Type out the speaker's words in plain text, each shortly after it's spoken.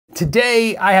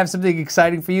Today, I have something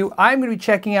exciting for you. I'm going to be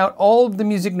checking out all of the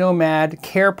Music Nomad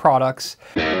care products.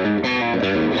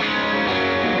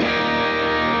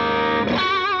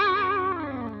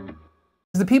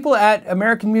 The people at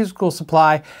American Musical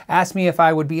Supply asked me if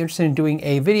I would be interested in doing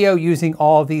a video using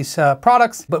all of these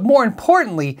products, but more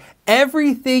importantly,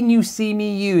 everything you see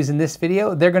me use in this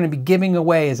video, they're going to be giving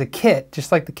away as a kit,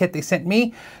 just like the kit they sent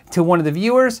me to one of the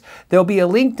viewers. There'll be a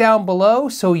link down below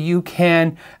so you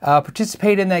can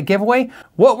participate in that giveaway.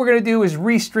 What we're going to do is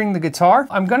restring the guitar.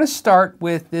 I'm going to start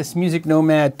with this Music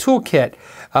Nomad toolkit.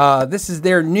 This is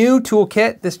their new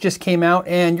toolkit. This just came out,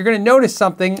 and you're going to notice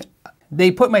something. They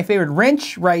put my favorite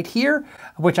wrench right here,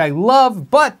 which I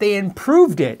love, but they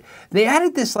improved it. They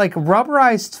added this like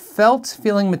rubberized felt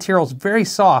feeling material. It's very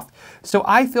soft. So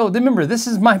I feel, remember, this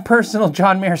is my personal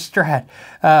John Mayer Strat.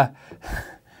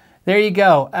 There you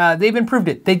go. They've improved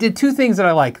it. They did two things that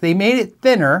I like. They made it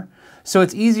thinner, so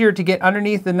it's easier to get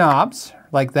underneath the knobs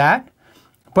like that.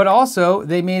 But also,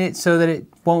 they made it so that it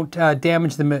won't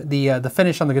damage the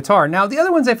finish on the guitar. Now, the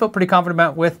other ones I feel pretty confident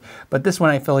about with, but this one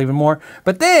I feel even more.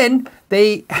 But then,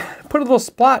 they put a little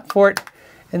spot for it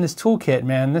in this toolkit,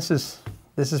 man. This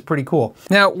is pretty cool.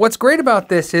 Now, what's great about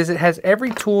this is it has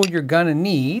every tool you're gonna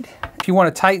need. If you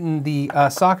wanna tighten the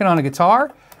socket on a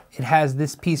guitar, it has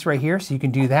this piece right here, so you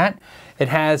can do that. It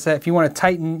has, if you wanna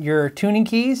tighten your tuning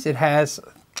keys, it has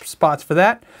spots for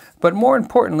that. But more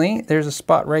importantly, there's a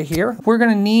spot right here. We're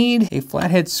gonna need a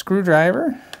flathead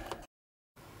screwdriver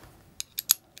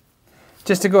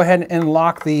just to go ahead and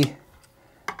lock the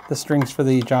strings for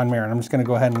the John Mayer. I'm just gonna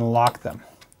go ahead and lock them.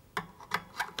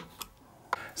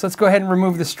 So let's go ahead and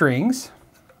remove the strings.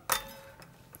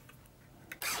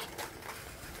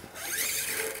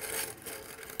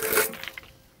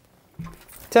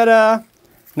 Ta-da!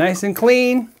 Nice and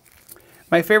clean.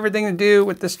 My favorite thing to do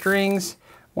with the strings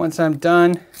once I'm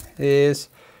done is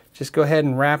just go ahead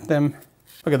and wrap them.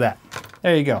 Look at that.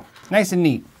 There you go. Nice and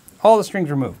neat. All the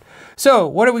strings removed. So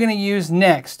what are we going to use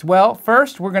next? Well,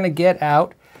 first we're going to get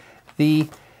out the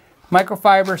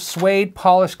microfiber suede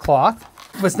polish cloth.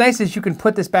 What's nice is you can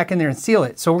put this back in there and seal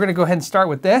it. So we're going to go ahead and start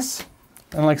with this.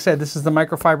 And like I said, this is the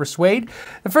microfiber suede.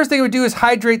 The first thing we do is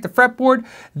hydrate the fretboard.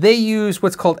 They use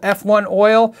what's called F1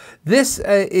 oil. This,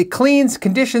 it cleans,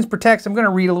 conditions, protects. I'm gonna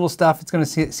read a little stuff. It's gonna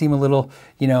seem a little,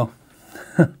 you know,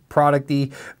 product-y,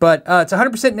 but it's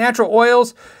 100% natural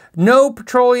oils, no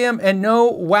petroleum and no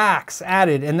wax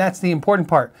added, and that's the important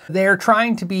part. They're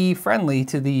trying to be friendly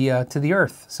to the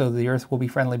earth, so the earth will be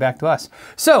friendly back to us.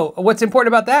 So what's important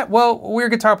about that? Well, we're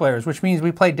guitar players, which means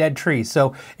we play dead trees,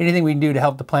 so anything we can do to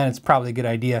help the planet is probably a good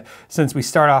idea, since we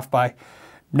start off by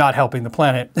not helping the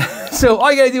planet. So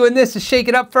all you gotta do in this is shake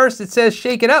it up first. It says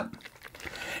shake it up.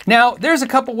 Now, there's a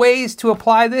couple ways to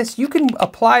apply this. You can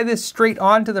apply this straight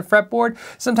onto the fretboard.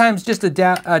 Sometimes just a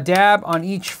dab on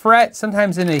each fret,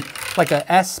 sometimes in like a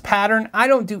S pattern. I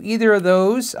don't do either of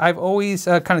those. I've always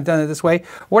kind of done it this way.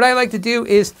 What I like to do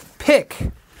is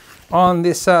pick on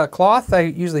this cloth. I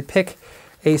usually pick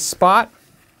a spot,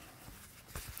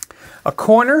 a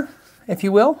corner, if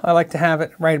you will. I like to have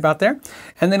it right about there.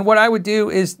 And then what I would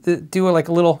do is do like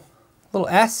a little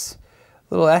S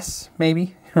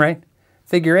maybe, right?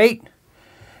 Figure 8,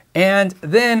 and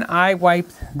then I wipe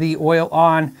the oil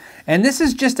on. And this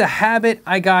is just a habit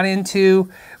I got into,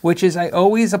 which is I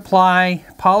always apply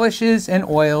polishes and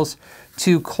oils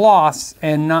to cloths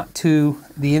and not to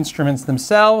the instruments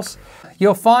themselves.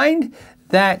 You'll find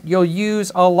that you'll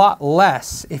use a lot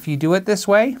less if you do it this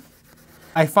way.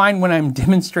 I find when I'm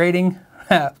demonstrating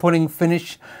putting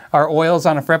finish or oils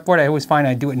on a fretboard, I always find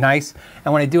I do it nice,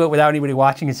 and when I do it without anybody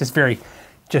watching, it's just very,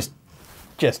 just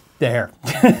there.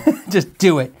 Just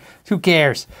do it. Who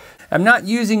cares? I'm not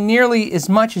using nearly as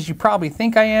much as you probably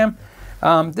think I am.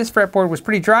 This fretboard was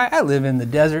pretty dry. I live in the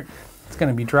desert. It's going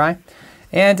to be dry.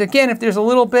 And again, if there's a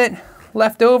little bit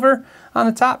left over on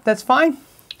the top, that's fine.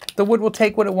 The wood will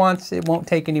take what it wants. It won't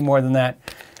take any more than that.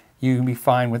 You can be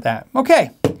fine with that.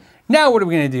 Okay, now what are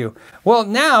we going to do? Well,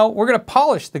 now we're going to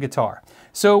polish the guitar.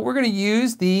 So we're going to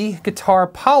use the guitar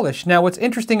polish. Now what's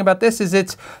interesting about this is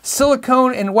it's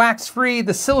silicone and wax free.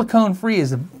 The silicone free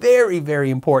is very, very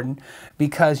important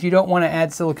because you don't want to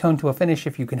add silicone to a finish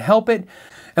if you can help it.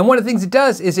 And one of the things it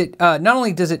does is it not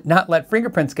only does it not let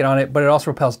fingerprints get on it, but it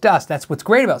also repels dust. That's what's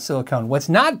great about silicone. What's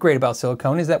not great about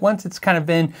silicone is that once it's kind of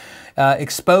been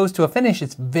exposed to a finish,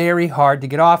 it's very hard to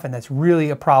get off, and that's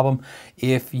really a problem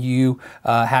if you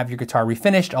have your guitar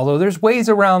refinished, although there's ways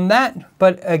around that.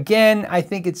 But again, I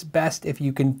think it's best if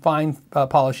you can find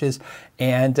polishes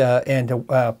and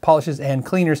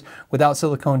cleaners without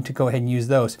silicone to go ahead and use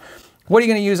those. What are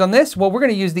you going to use on this? Well, we're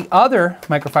going to use the other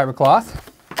microfiber cloth.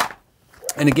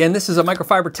 And again, this is a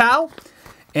microfiber towel.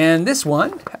 And this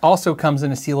one also comes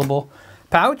in a sealable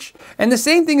pouch. And the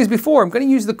same thing as before, I'm going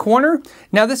to use the corner.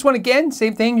 Now this one again,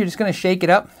 same thing, you're just going to shake it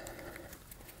up.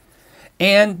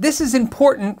 And this is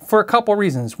important for a couple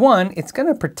reasons. One, it's going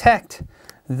to protect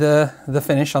the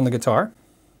finish on the guitar.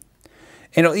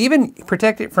 And it'll even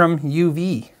protect it from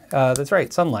UV. That's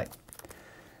right, sunlight.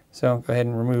 So go ahead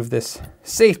and remove this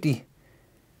safety.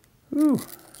 Ooh,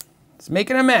 it's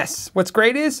making a mess. What's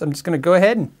great is I'm just going to go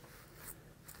ahead and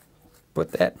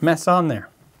put that mess on there.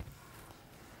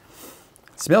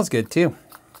 It smells good too.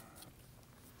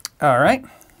 All right.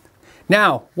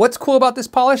 Now, what's cool about this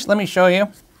polish? Let me show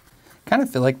you. Kind of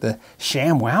feel like the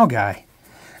ShamWow guy.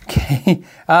 Okay.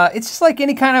 It's just like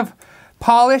any kind of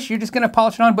polish. You're just going to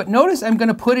polish it on. But notice I'm going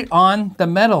to put it on the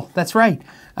metal. That's right.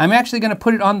 I'm actually going to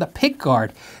put it on the pick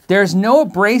guard. There's no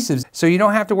abrasives, so you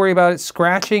don't have to worry about it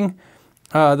scratching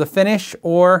the finish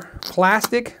or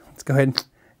plastic. Let's go ahead and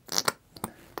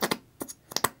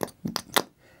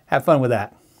have fun with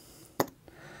that.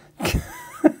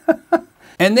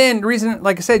 And then the reason,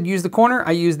 like I said, use the corner,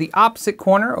 I use the opposite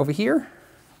corner over here,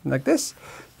 like this,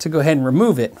 to go ahead and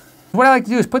remove it. What I like to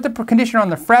do is put the conditioner on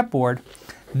the fretboard,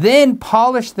 then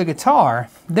polish the guitar.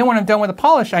 Then when I'm done with the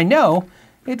polish, I know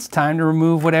it's time to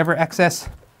remove whatever excess.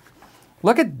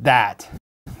 Look at that.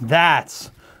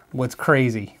 That's what's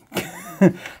crazy.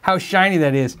 How shiny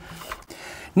that is.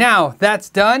 Now that's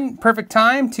done, perfect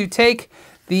time to take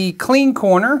the clean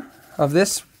corner of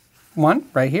this one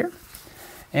right here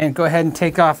and go ahead and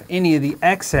take off any of the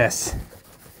excess.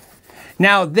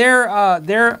 Now their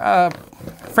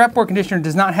fretboard conditioner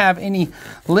does not have any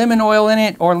lemon oil in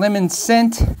it or lemon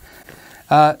scent.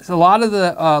 So a lot of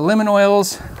the lemon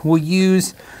oils will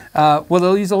use,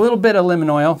 they'll use a little bit of lemon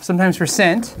oil, sometimes for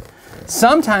scent.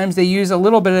 Sometimes they use a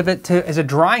little bit of it as a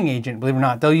drying agent, believe it or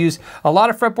not. They'll use, a lot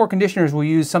of fretboard conditioners will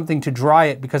use something to dry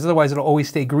it because otherwise it'll always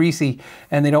stay greasy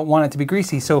and they don't want it to be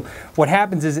greasy. So what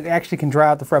happens is it actually can dry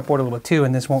out the fretboard a little bit too,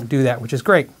 and this won't do that, which is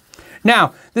great.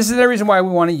 Now, this is the reason why we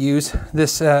want to use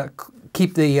this,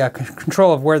 keep the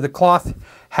control of where the cloth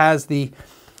has the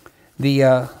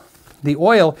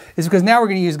oil, is because now we're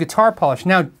going to use guitar polish.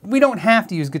 Now, we don't have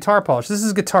to use guitar polish. This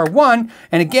is guitar 1,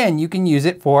 and again, you can use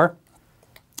it for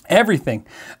everything.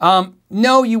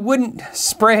 No, you wouldn't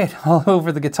spray it all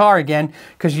over the guitar again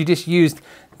because you just used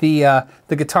the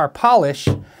guitar polish.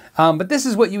 But this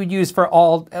is what you would use for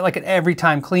all, like an every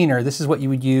time cleaner. This is what you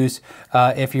would use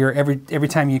if you're every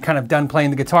time you kind of done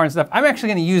playing the guitar and stuff. I'm actually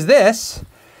going to use this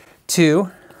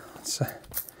to,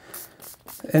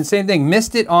 and same thing,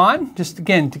 mist it on, just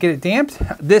again to get it damped.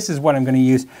 This is what I'm going to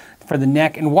use for the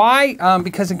neck. And why?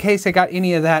 Because in case I got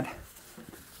any of that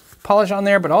polish on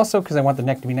there, but also because I want the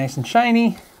neck to be nice and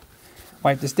shiny.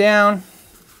 Wipe this down.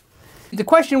 The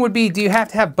question would be, do you have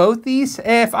to have both these?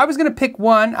 If I was going to pick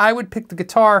one, I would pick the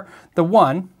guitar, the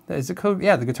 1. Is it called?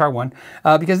 Yeah, the guitar 1.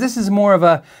 Because this is more of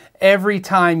a every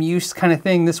time use kind of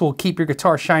thing. This will keep your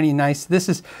guitar shiny and nice. This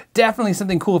is definitely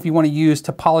something cool if you want to use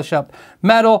to polish up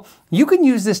metal. You can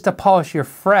use this to polish your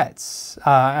frets.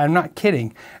 I'm not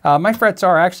kidding. My frets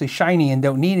are actually shiny and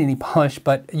don't need any polish,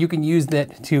 but you can use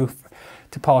that to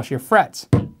polish your frets.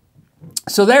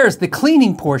 So there's the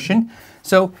cleaning portion.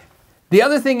 So the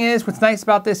other thing is, what's nice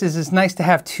about this is it's nice to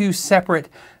have 2 separate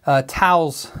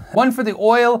towels. One for the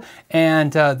oil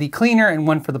and the cleaner, and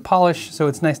one for the polish. So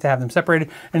it's nice to have them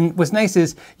separated. And what's nice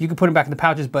is you can put them back in the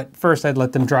pouches, but first I'd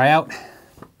let them dry out.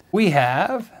 We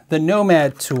have the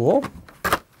Nomad tool,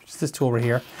 just this tool right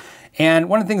here. And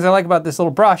one of the things I like about this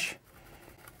little brush,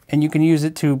 and you can use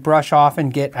it to brush off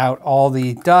and get out all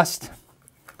the dust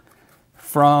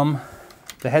from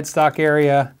the headstock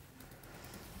area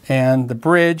and the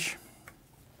bridge.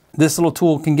 This little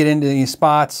tool can get into these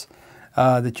spots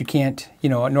that you can't,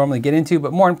 normally get into.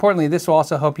 But more importantly, this will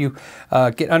also help you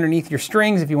get underneath your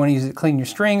strings if you want to use it to clean your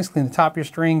strings, clean the top of your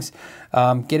strings,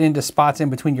 get into spots in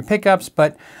between your pickups.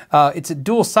 But it's a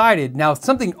dual-sided. Now,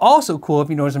 something also cool, if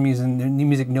you notice I'm using the New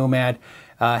Music Nomad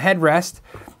headrest.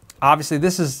 Obviously,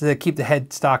 this is to keep the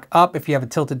headstock up. If you have a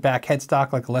tilted back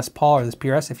headstock like a Les Paul or this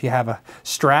PRS, if you have a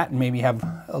Strat and maybe have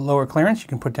a lower clearance, you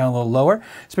can put down a little lower,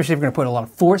 especially if you're gonna put a lot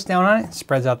of force down on it. It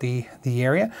spreads out the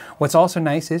area. What's also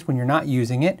nice is when you're not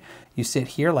using it, you sit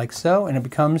here like so, and it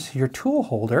becomes your tool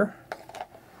holder.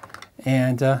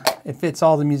 And it fits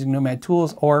all the Music Nomad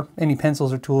tools or any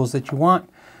pencils or tools that you want.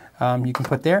 You can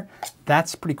put there.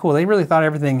 That's pretty cool. They really thought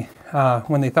everything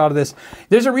when they thought of this.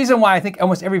 There's a reason why I think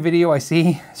almost every video I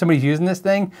see somebody's using this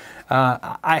thing.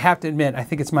 I have to admit, I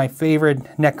think it's my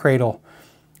favorite neck cradle.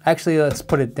 Actually, let's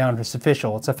put it down as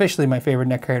official. It's officially my favorite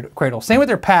neck cradle. Same with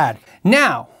their pad.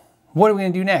 Now, what are we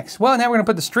gonna do next? Well, now we're gonna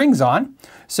put the strings on.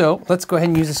 So let's go ahead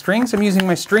and use the strings. I'm using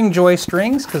my String Joy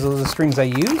strings because those are the strings I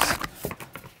use.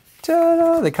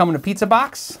 Ta-da! They come in a pizza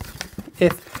box.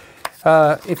 If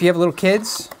you have little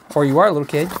kids, or you are a little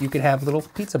kid, you could have a little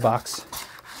pizza box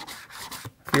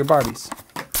for your Barbies.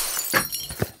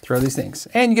 Throw these things,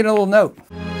 and you get a little note.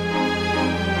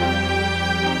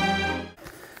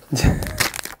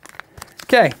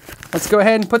 Okay, let's go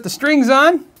ahead and put the strings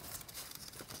on.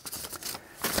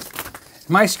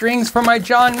 My strings from my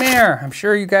John Mayer. I'm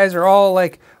sure you guys are all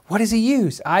like, what does he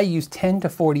use? I use 10 to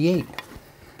 48.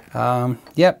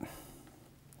 Yep,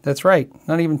 that's right.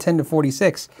 Not even 10 to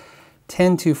 46,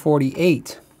 10 to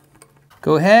 48.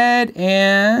 Go ahead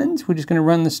and we're just gonna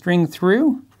run the string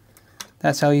through.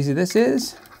 That's how easy this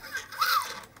is.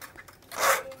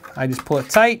 I just pull it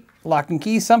tight, lock and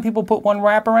key. Some people put one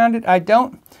wrap around it, I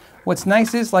don't. What's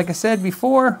nice is, like I said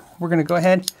before, we're gonna go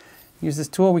ahead, use this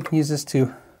tool. We can use this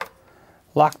to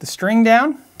lock the string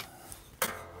down.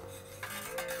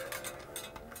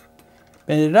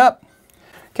 Bend it up,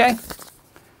 okay.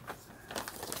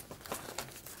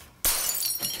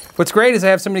 What's great is I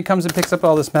have somebody comes and picks up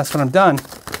all this mess when I'm done.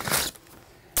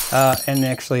 And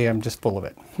actually I'm just full of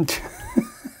it.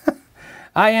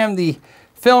 I am the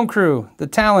film crew, the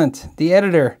talent, the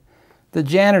editor, the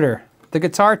janitor, the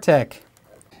guitar tech.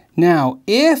 Now,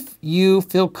 if you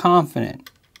feel confident,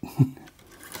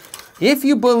 if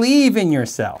you believe in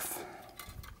yourself,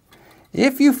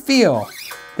 if you feel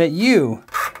that you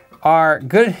are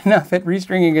good enough at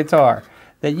restringing a guitar,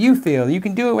 that you feel you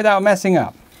can do it without messing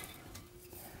up,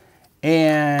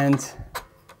 and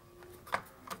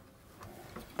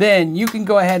then you can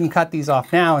go ahead and cut these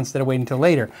off now instead of waiting until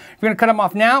later. If you're gonna cut them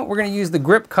off now, we're gonna use the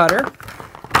grip cutter,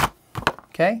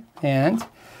 okay? And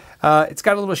it's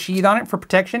got a little sheath on it for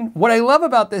protection. What I love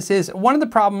about this is one of the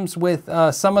problems with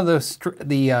some of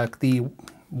the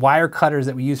wire cutters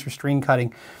that we use for string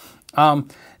cutting,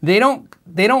 they don't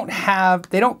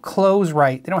close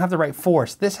right. They don't have the right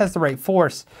force. This has the right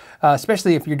force,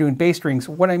 especially if you're doing bass strings.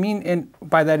 What I mean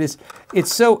by that is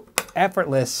it's so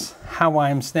effortless how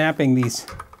I'm snapping these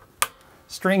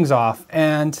strings off,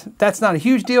 and that's not a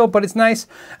huge deal, but it's nice.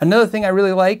 Another thing I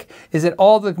really like is that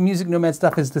all the Music Nomad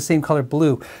stuff is the same color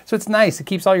blue, so it's nice. It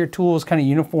keeps all your tools kind of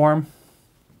uniform.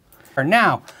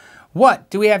 Now, what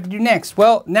do we have to do next?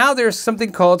 Well, now there's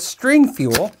something called String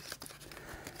Fuel.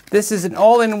 This is an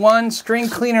all-in-one string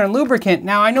cleaner and lubricant.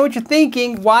 Now, I know what you're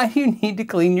thinking. Why do you need to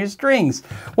clean your strings?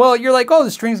 Well, you're like, oh,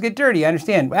 the strings get dirty. I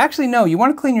understand. Actually, no, you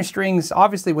want to clean your strings,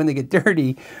 obviously, when they get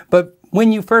dirty, but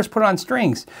when you first put on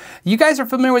strings. You guys are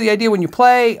familiar with the idea when you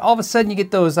play, all of a sudden you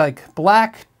get those like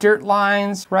black dirt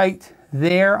lines right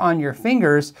there on your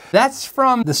fingers. That's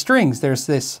from the strings. There's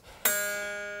this,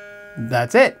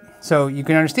 that's it. So you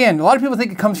can understand, a lot of people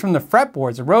think it comes from the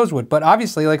fretboards, the rosewood, but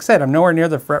obviously, like I said, I'm nowhere near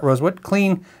the fret rosewood.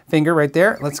 Clean finger right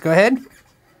there. Let's go ahead,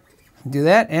 do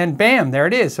that, and bam, there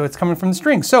it is. So it's coming from the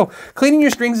strings. So cleaning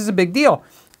your strings is a big deal.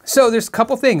 So there's a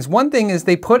couple things. One thing is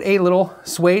they put a little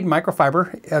suede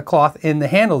microfiber cloth in the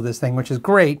handle of this thing, which is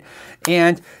great.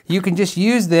 And you can just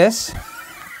use this,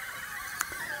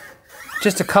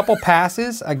 just a couple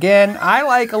passes. Again, I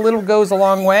like a little goes a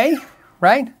long way,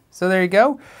 right? So there you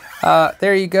go.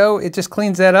 There you go. It just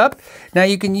cleans that up. Now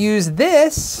you can use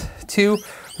this to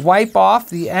wipe off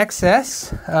the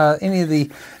excess, any of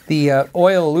the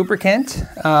oil lubricant.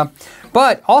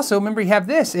 But also remember you have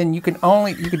this, and you can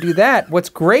do that. What's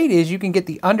great is you can get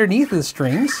the underneath of the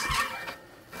strings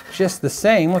just the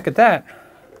same. Look at that.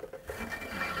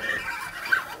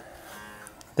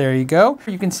 There you go.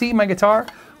 You can see my guitar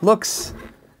looks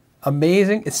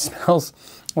amazing. It smells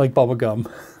like bubble gum.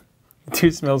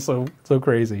 Dude, smells so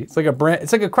crazy. It's like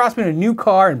a cross between a new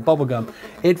car and bubblegum.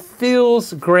 It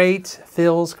feels great,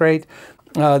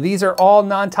 These are all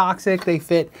non-toxic.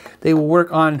 They will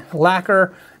work on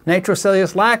lacquer,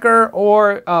 nitrocellulose lacquer,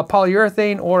 or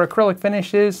polyurethane or acrylic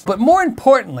finishes. But more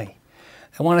importantly,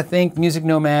 I want to thank Music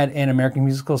Nomad and American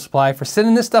Musical Supply for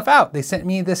sending this stuff out. They sent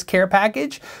me this care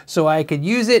package so I could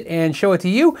use it and show it to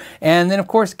you. And then, of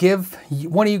course, give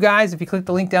one of you guys, if you click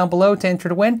the link down below to enter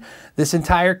to win, this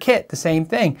entire kit, the same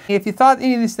thing. If you thought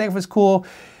any of this stuff was cool,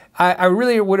 I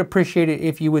really would appreciate it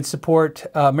if you would support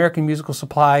American Musical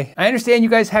Supply. I understand you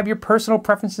guys have your personal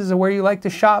preferences of where you like to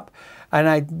shop, and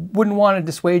I wouldn't want to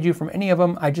dissuade you from any of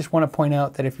them. I just want to point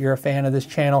out that if you're a fan of this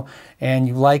channel and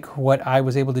you like what I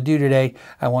was able to do today,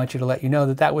 I want you to let you know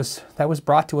that that was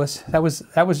brought to us. That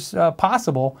was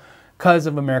possible because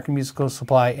of American Musical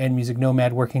Supply and Music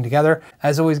Nomad working together.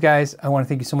 As always, guys, I want to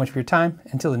thank you so much for your time.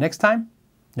 Until the next time,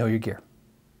 know your gear.